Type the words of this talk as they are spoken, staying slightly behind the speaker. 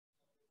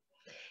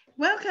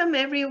Welcome,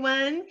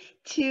 everyone,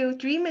 to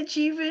Dream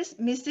Achievers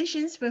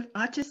Musicians with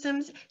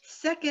Autism's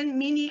second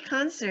mini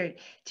concert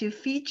to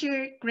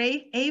feature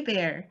Greg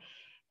Heberts.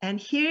 And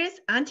here's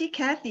Auntie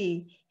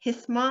Kathy,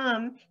 his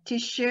mom, to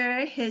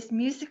share his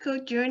musical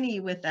journey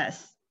with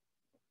us.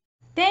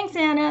 Thanks,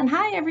 Anna, and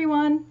hi,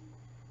 everyone.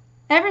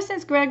 Ever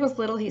since Greg was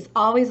little, he's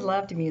always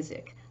loved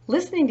music.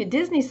 Listening to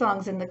Disney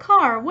songs in the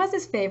car was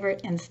his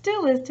favorite and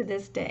still is to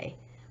this day.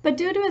 But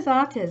due to his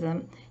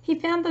autism, he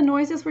found the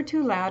noises were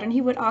too loud and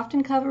he would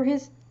often cover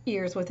his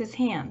ears with his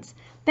hands.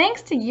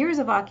 Thanks to years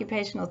of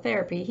occupational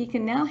therapy, he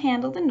can now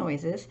handle the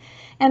noises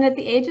and at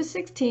the age of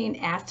 16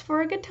 asked for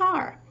a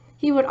guitar.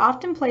 He would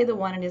often play the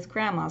one at his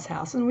grandma's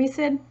house and we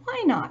said,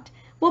 why not?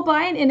 We'll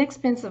buy an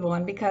inexpensive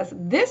one because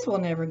this will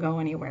never go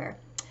anywhere.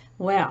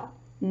 Well,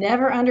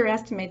 never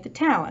underestimate the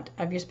talent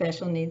of your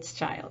special needs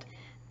child.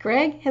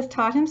 Greg has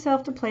taught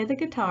himself to play the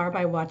guitar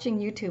by watching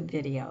YouTube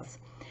videos.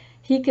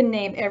 He can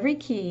name every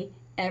key,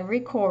 every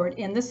chord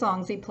in the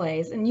songs he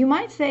plays, and you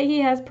might say he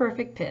has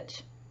perfect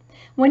pitch.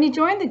 When he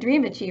joined the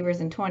Dream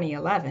Achievers in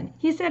 2011,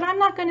 he said, I'm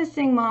not going to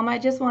sing, Mom, I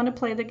just want to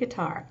play the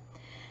guitar.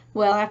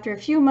 Well, after a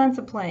few months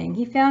of playing,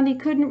 he found he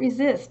couldn't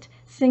resist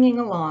singing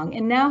along,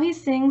 and now he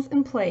sings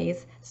and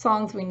plays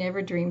songs we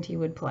never dreamed he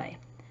would play.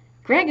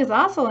 Greg is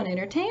also an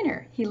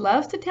entertainer. He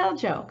loves to tell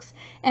jokes,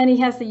 and he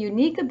has the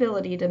unique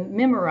ability to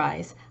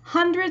memorize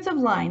hundreds of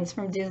lines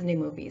from Disney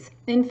movies.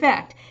 In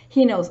fact,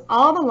 he knows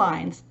all the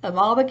lines of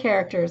all the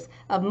characters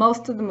of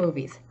most of the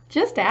movies.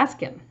 Just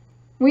ask him.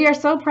 We are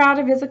so proud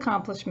of his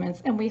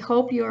accomplishments, and we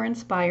hope you are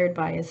inspired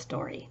by his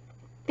story.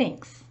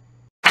 Thanks.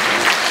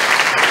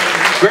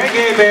 Greg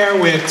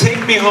Heberts with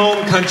Take Me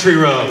Home, Country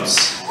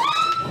Roads.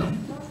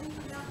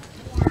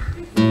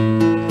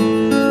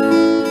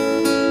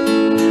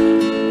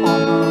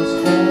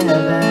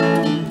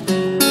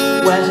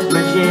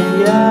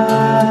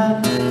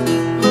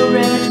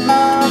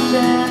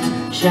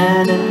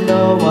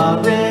 Shenandoah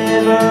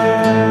River.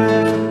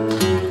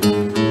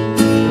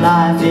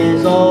 Life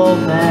is old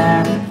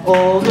there,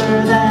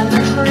 older than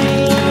the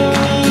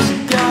trees,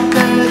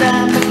 younger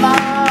than the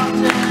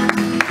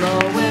mountains,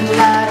 blowing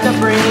like a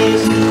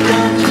breeze.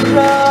 Country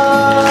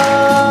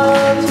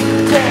roads,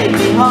 take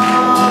me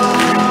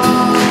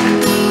home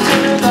to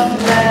the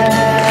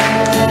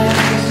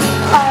place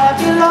I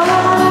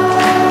belong.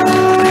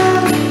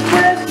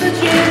 West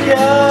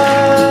Virginia,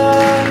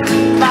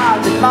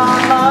 Mountain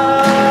Mama.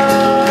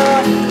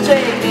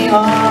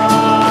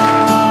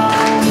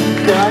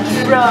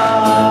 Country roads.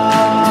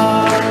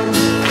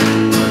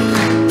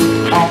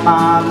 All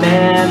my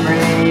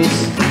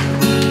memories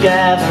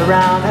gather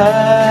round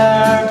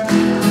her.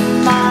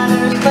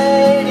 Miner's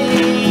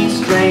lady,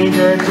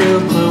 stranger to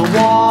blue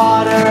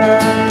water.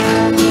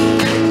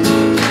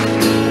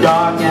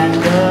 Dark and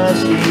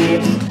dusty,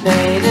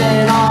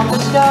 painted on the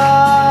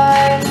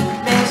sky.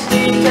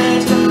 Misty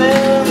taste of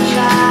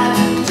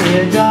moonshine,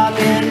 teardrop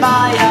in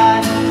my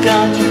eye.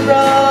 Country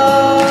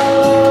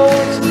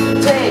roads,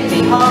 take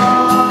me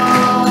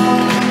home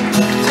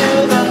to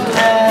the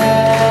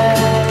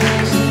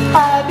place I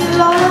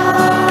belong.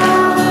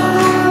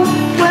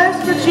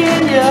 West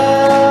Virginia,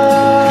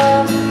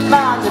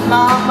 Mountain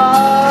Mama,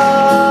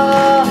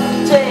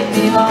 take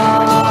me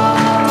home.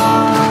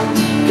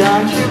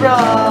 Country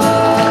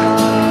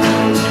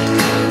roads.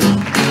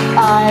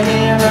 I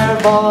hear her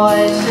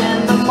voice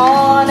in the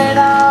morning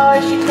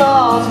hour. She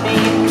calls me.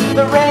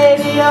 The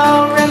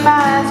radio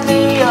reminds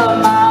me of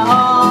my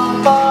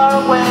home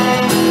far away.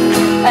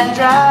 And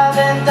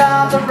driving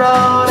down the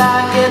road,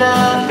 I get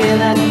a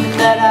feeling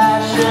that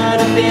I should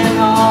have been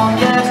home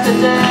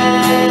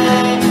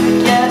yesterday.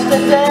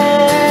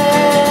 Yesterday.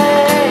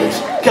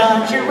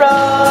 Country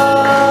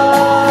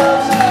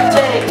roads,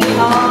 take me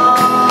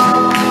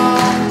home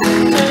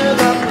to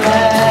the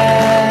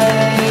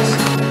place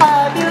I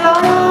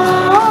belong.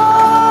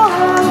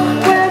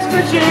 West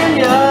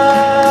Virginia,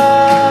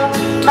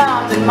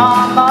 Mountain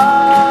Mama,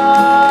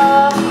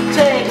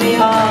 take me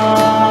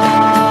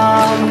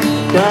home.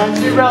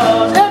 Country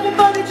roads,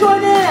 everybody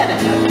join in.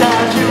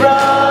 Country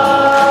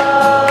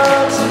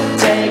roads,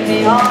 take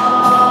me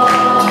home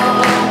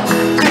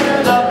to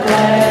the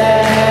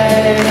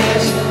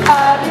place I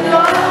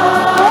belong.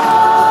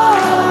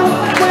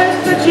 West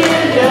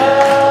Virginia,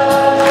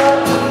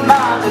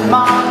 Mountain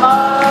Mama,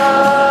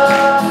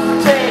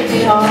 take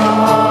me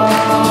home.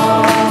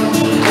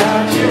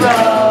 Country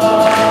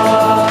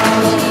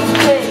roads,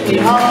 take me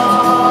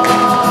home.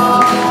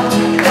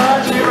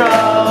 Country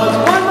roads,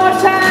 one more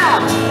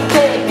time.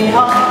 Take me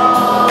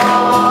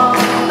home,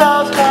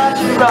 those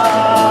country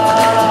roads.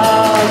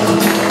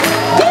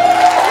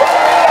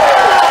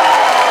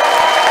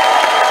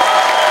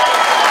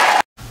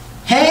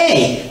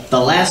 Hey! The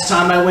last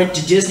time I went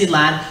to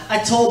Disneyland, I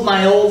told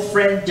my old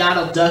friend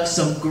Donald Duck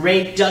some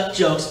great duck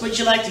jokes. Would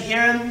you like to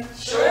hear them?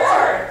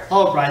 Sure.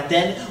 Alright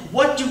then,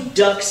 what do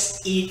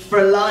ducks eat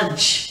for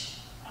lunch?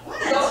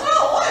 What? I don't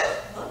know.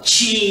 What?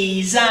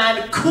 Cheese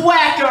and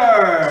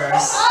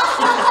quackers!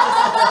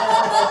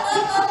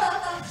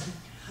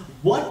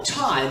 What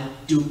time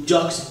do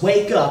ducks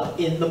wake up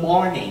in the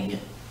morning?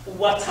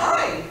 What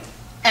time?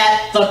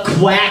 At the the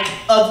quack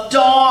of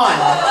dawn.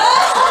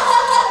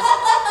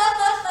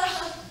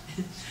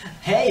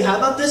 Hey, how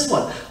about this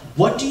one?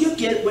 What do you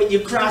get when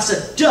you cross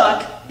a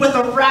duck with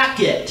a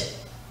racket?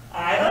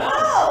 I don't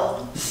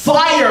know.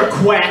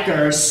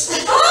 Firecrackers.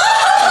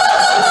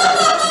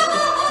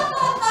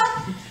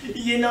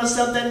 You know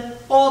something?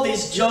 All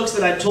these jokes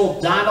that I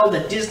told Donald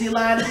at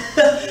Disneyland,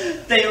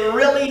 they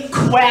really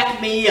quack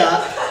me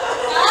up.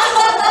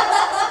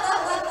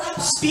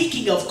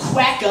 Speaking of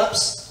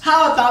quack-ups,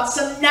 how about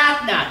some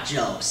knock-knock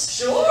jokes?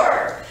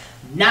 Sure.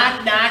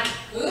 Knock-knock.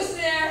 Who's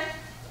there?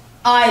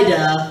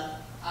 Ida.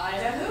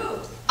 Ida who?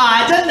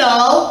 I don't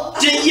know.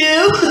 Do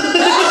you?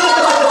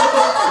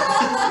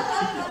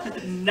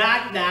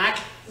 Knock-knock.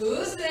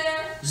 Who's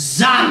there?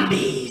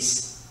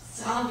 Zombies.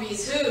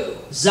 Zombies who?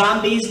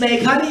 Zombies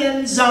make honey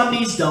and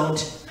zombies don't.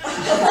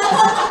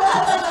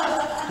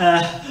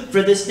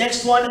 For this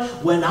next one,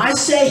 when I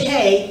say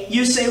hey,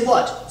 you say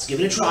what? Let's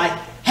give it a try.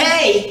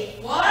 Hey!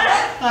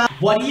 What?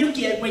 What do you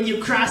get when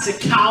you cross a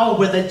cow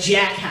with a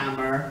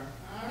jackhammer?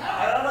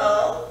 I don't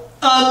know.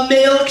 A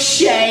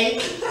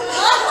milkshake!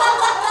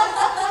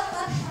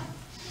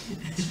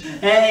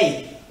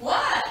 Hey!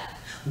 What?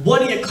 What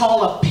do you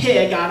call a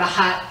pig on a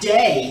hot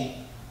day?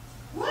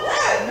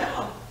 What?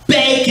 No.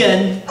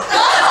 Bacon!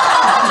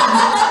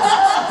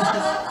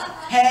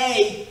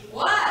 Hey!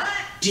 What?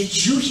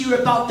 Did you hear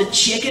about the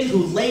chicken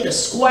who laid a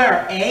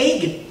square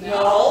egg?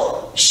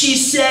 No. She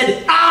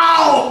said,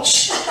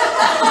 ouch!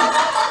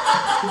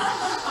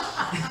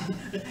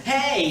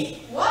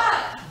 Hey!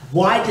 What?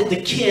 Why did the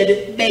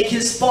kid make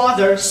his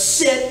father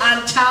sit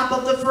on top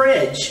of the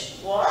fridge?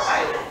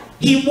 Why?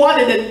 He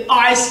wanted an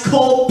ice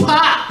cold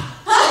pop!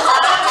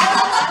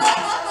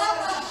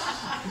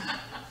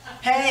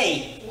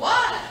 Hey!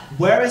 What?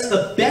 Where is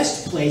the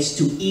best place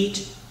to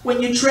eat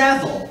when you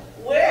travel?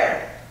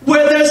 Where?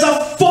 Where there's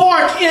a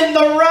fork in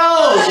the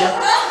road!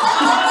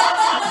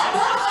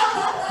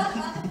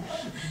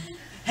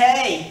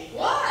 Hey!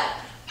 What?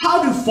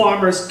 How do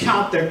farmers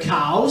count their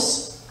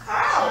cows?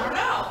 How? I don't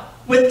know.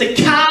 With the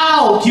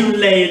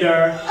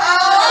calculator!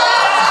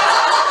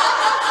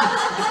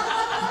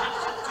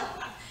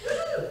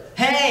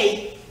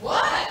 Hey!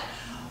 What?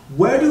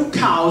 Where do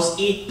cows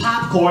eat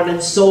popcorn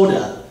and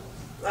soda?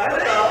 I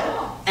don't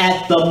know.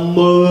 At the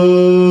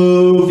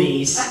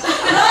movies.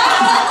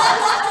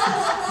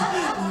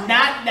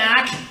 Knock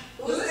knock.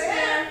 Who's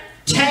there?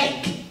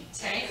 Tank.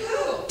 Tank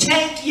who?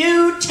 Tank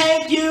you,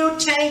 tank you,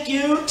 tank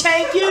you,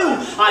 tank you.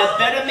 I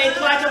better make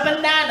like a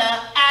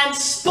banana and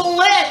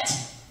split.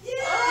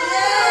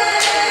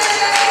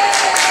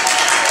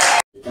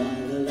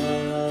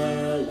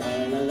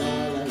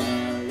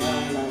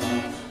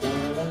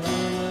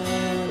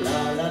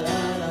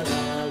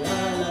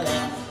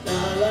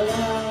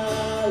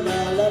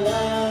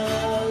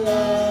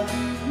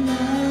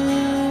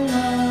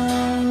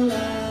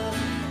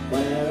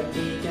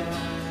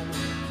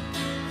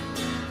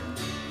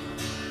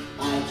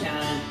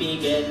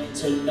 Begin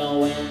to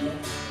knowing,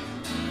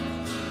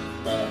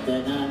 but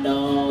then I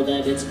know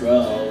that it's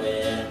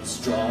growing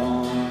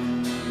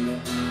strong.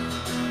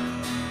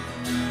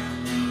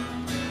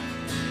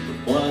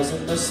 It was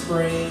in the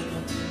spring,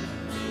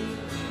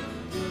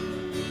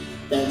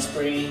 then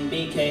spring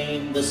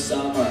became the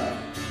summer.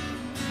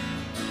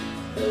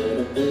 Who'd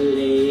have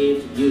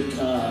believed you'd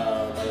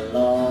come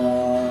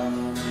along?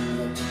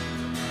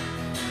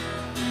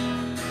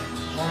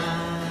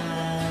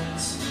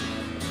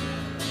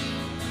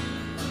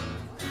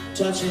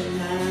 Touching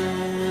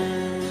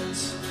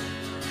hands,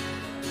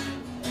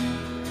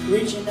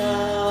 reaching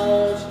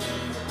out,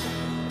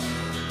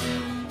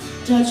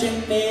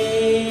 touching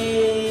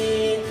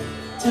me,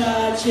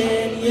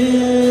 touching you,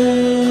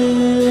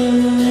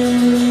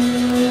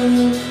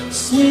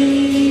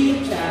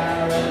 sweet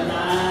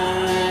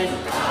Caroline.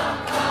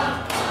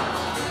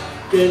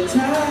 Good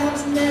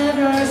times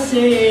never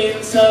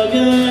seem so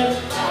good.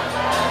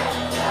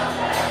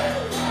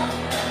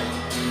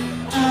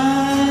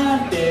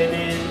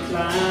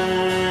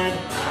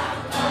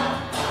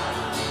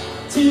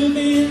 To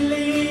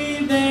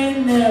believe they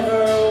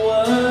never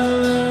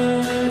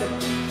would.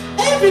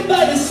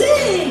 Everybody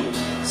sing!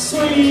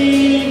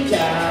 Sweet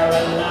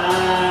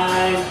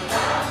Caroline.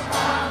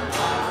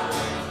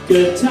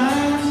 Good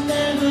times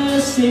never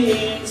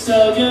seem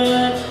so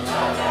good.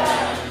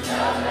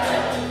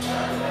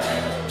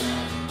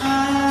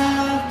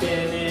 I've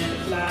been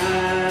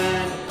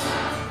inclined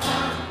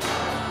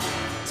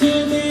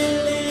to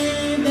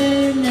believe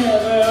they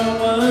never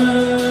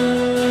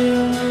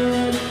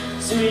would.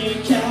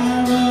 Sweet Caroline.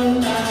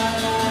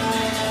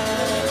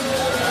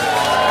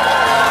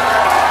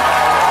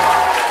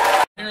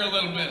 Here a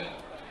little bit.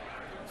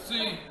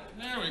 See,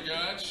 there we go.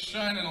 It's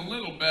shining a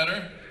little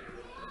better.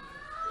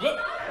 Whoop.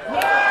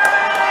 What?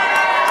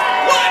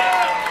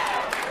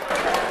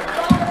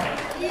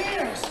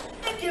 Years.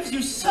 It gives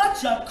you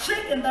such a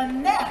crick in the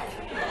neck.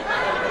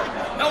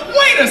 Now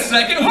wait a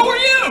second. Who are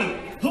you?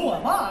 Who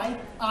am I?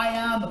 I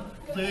am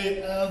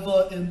the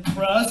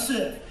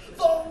ever-impressive,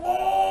 the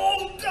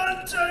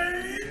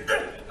long-contained,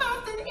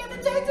 often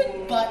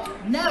imitated, but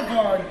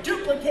never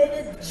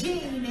duplicated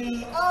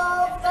genie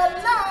of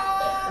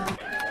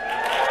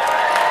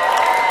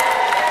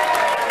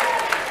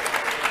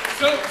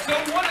So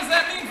what does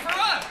that mean for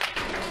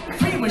us?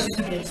 3 wishes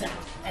to be exact.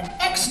 An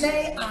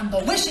X-nay on the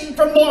wishing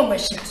for more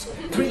wishes.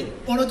 3,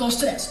 1, 2,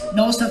 3.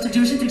 No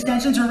substitutions,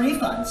 extensions, or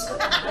refunds.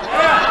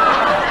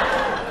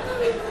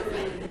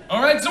 All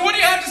right, so what do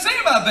you have to say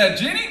about that,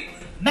 Genie?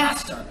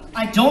 Master,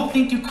 I don't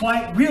think you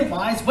quite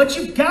realize what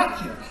you've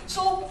got here.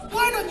 So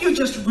why don't you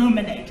just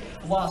ruminate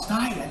whilst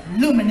I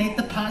illuminate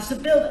the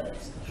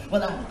possibilities?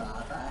 Well,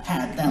 I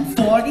had them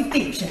 40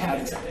 thieves, you have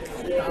exactly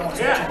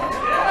 1,000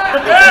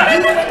 But you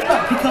make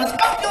love because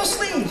up your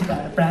sleeves you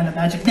got a brand of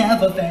magic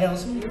never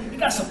fails. You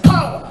got some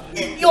power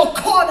in your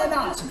corner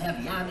now, some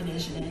heavy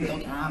ammunition in your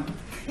camp.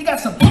 You got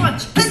some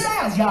punch,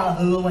 pizzazz,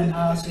 yahoo, and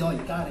I'll see all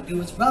you gotta do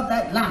is rub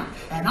that lamp.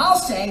 And I'll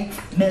say,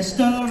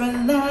 Mr.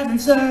 Aladdin,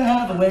 sir,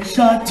 have a wish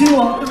or 2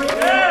 or 3.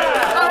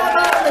 I'm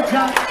on the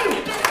job, you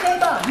big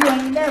neighbor. You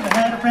ain't never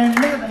had a friend,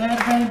 never had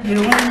a friend.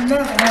 You ain't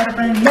never had a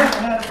friend, never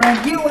had a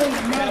friend. You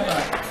ain't never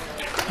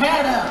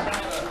had a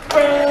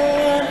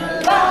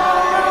friend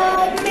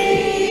like me.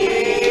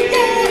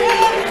 Yeah.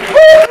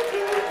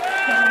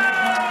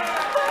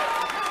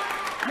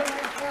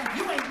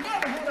 You ain't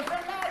never had a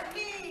friend like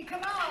me.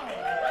 Come on.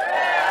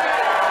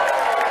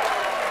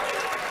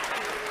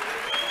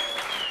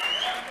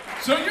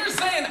 So you're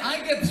saying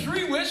I get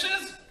 3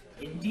 wishes?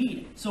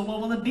 Indeed. So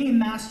what will it be,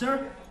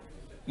 Master?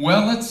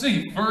 Well, let's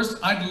see. First,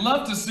 I'd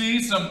love to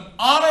see some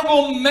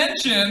honorable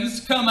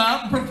mentions come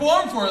out and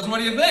perform for us. What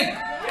do you think?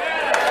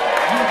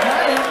 You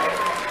got it.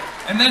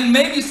 And then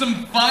maybe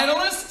some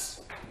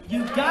finalists?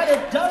 You got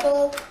it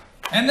double.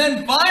 And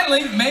then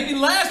finally, maybe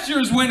last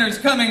year's winners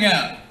coming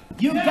out.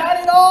 You got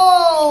it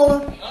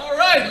all. All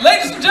right,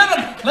 ladies and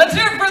gentlemen, let's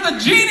hear it for the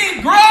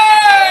Genie Gray!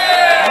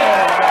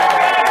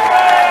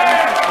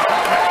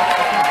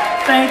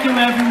 Thank you,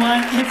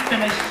 everyone. It's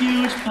been a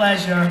huge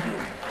pleasure.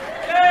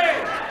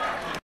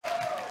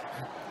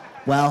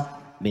 Well,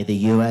 may the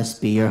U.S.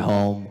 be your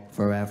home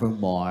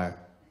forevermore.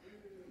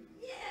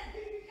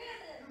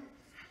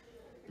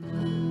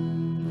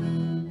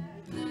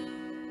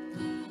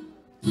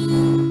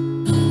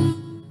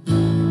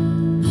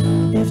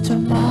 If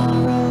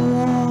tomorrow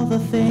all the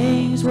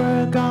things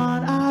were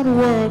gone, I'd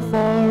work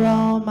for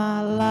all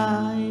my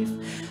life,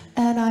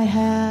 and I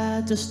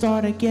had to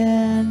start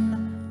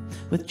again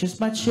with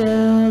just my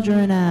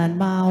children and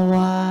my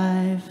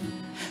wife.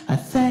 I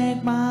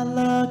thank my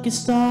lucky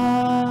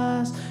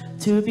stars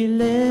to be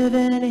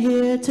living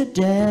here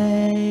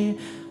today,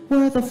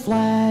 where the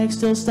flag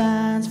still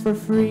stands for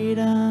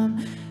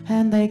freedom,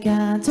 and they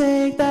can't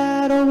take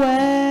that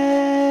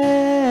away.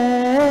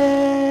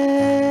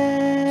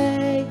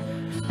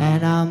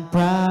 And I'm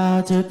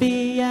proud to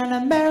be an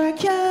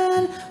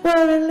American,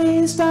 where at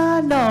least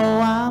I know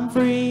I'm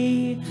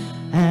free.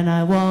 And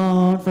I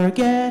won't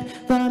forget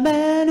the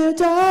man who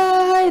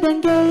died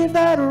and gave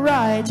that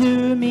right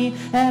to me.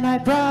 And I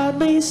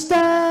proudly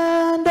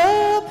stand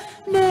up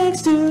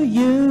next to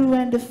you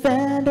and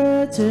defend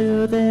her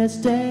to this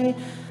day,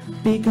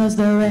 because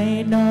there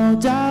ain't no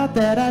doubt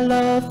that I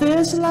love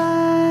this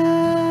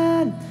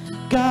land.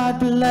 God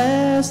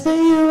bless the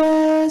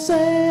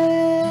USA.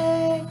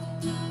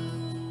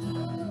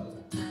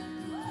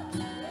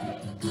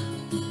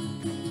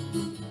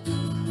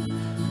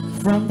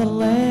 From the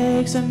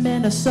lakes of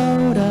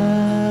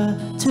Minnesota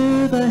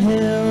to the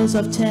hills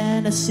of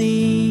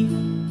Tennessee,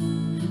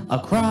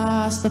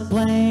 across the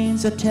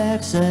plains of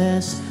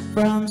Texas,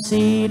 from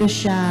sea to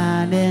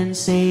shining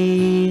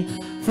sea,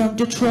 from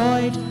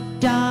Detroit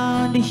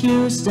down to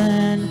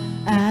Houston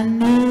and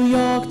New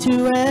York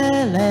to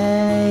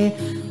LA,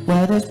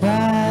 where there's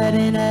pride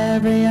in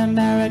every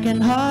American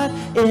heart,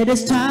 it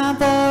is time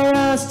for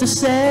us to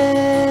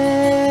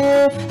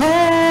say,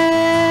 hey,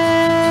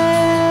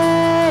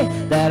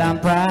 that I'm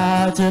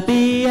proud to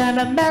be an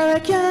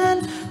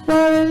American,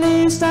 where at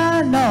least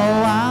I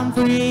know I'm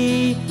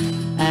free.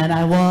 And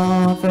I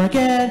won't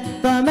forget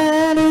the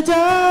man who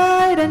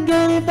died and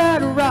gave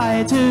that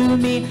right to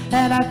me.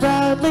 And I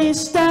proudly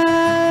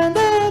stand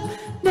up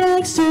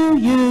next to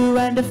you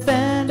and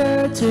defend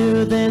her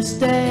to this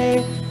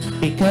day,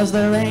 because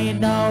there ain't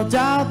no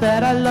doubt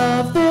that I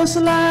love this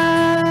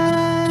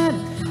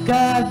land.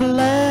 God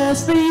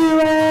bless the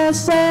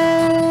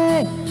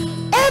USA.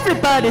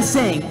 Everybody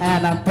sing.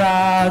 And I'm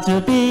proud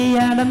to be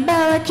an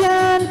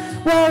American,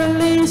 where at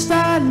least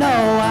I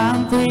know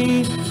I'm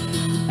free.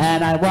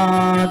 And I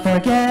won't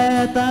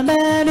forget the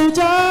man who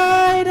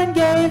died and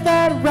gave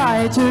that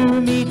right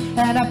to me.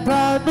 And I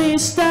proudly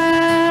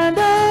stand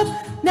up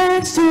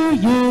next to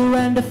you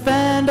and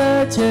defend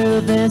her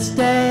to this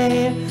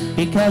day,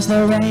 because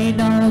there ain't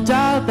no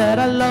doubt that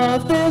I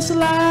love this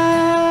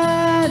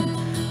land.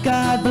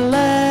 God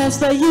bless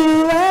the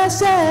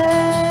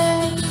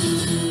USA.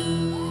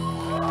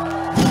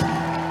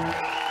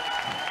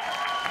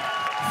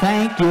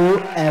 Thank you,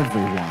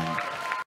 everyone.